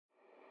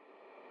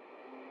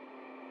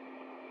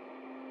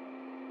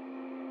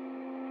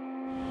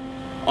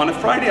On a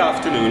Friday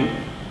afternoon,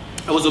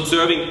 I was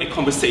observing a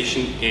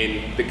conversation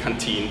in the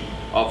canteen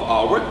of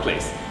our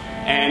workplace.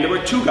 And there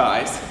were two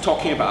guys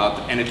talking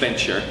about an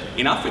adventure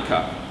in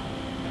Africa.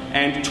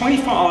 And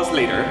 24 hours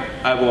later,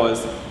 I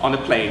was on a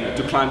plane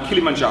to climb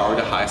Kilimanjaro,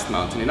 the highest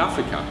mountain in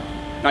Africa.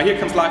 Now here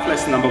comes life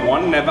lesson number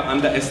one: never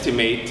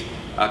underestimate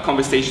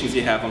conversations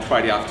you have on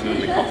Friday afternoon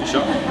in a coffee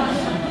shop.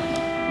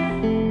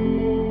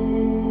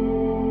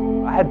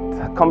 I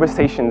had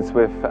conversations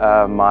with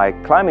my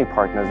climbing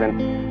partners,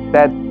 and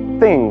that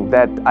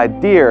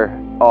idea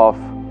of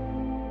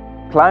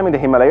climbing the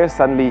Himalayas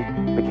suddenly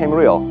became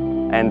real.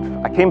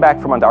 And I came back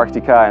from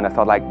Antarctica and I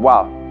thought, like,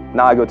 wow,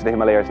 now I go to the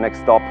Himalayas, next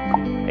stop,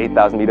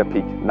 8,000 meter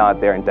peak, now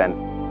there and then.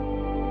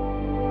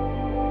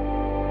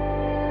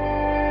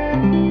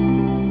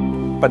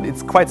 But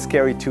it's quite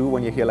scary too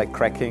when you hear like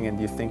cracking and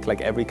you think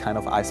like every kind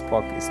of ice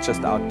block is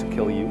just out to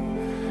kill you.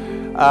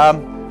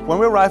 When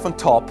we arrive on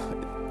top,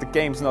 the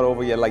game's not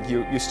over yet, like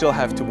you still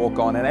have to walk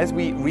on. And as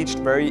we reached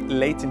very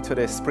late into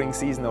the spring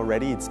season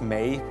already, it's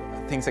May,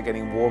 things are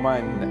getting warmer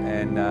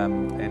in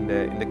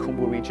the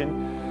Khumbu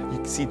region. You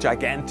can see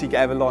gigantic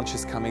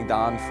avalanches coming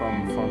down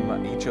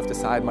from each of the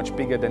sides, much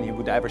bigger than you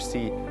would ever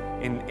see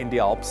in the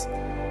Alps.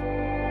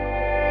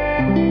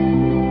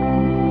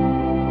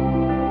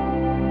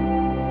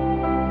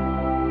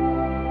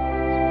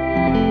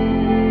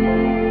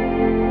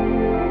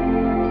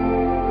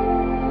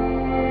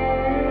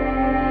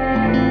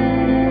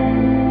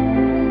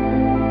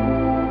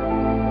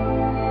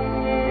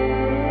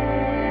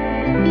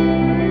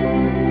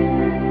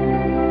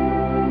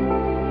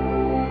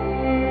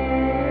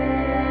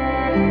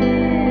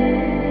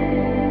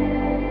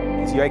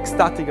 You're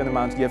ecstatic on the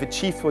mountain, you have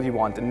achieved what you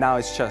want, and now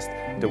it's just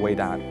the way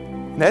down.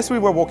 And as we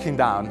were walking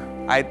down,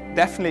 I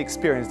definitely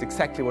experienced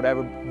exactly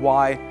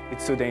why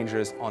it's so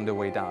dangerous on the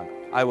way down.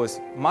 I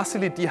was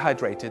massively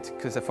dehydrated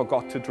because I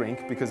forgot to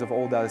drink because of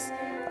all those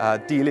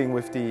dealing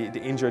with the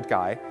injured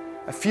guy.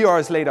 A few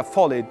hours later,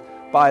 followed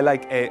by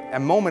like a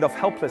moment of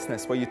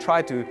helplessness where you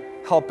try to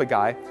help a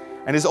guy,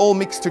 and it's all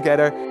mixed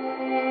together.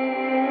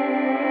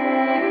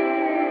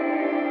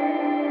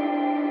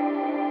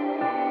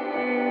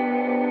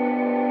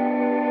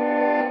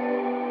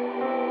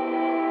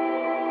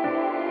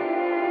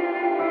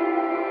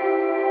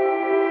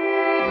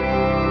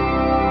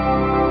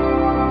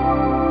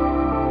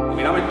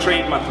 I'm a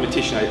trained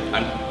mathematician.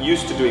 I'm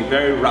used to doing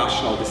very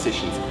rational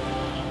decisions.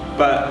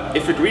 But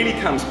if it really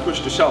comes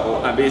push to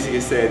shove, I basically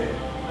said,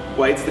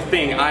 well, it's the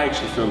thing I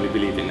actually firmly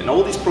believe in. And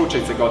all these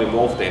projects I got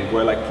involved in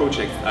were like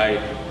projects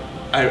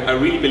I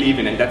really believe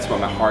in, and that's where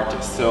my heart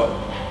is. So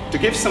to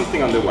give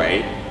something on the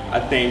way, I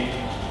think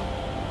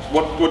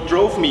what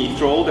drove me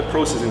through all the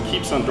process and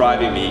keeps on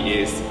driving me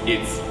is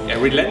it's a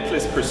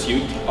relentless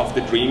pursuit of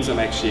the dreams I'm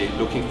actually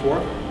looking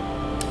for,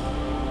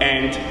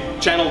 and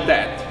channel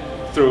that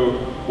through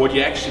what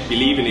you actually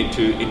believe in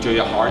into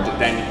your heart, and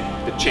then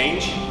the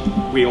change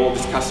we're all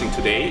discussing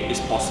today is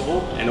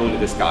possible, and only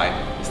the sky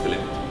is the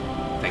limit.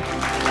 Thank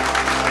you.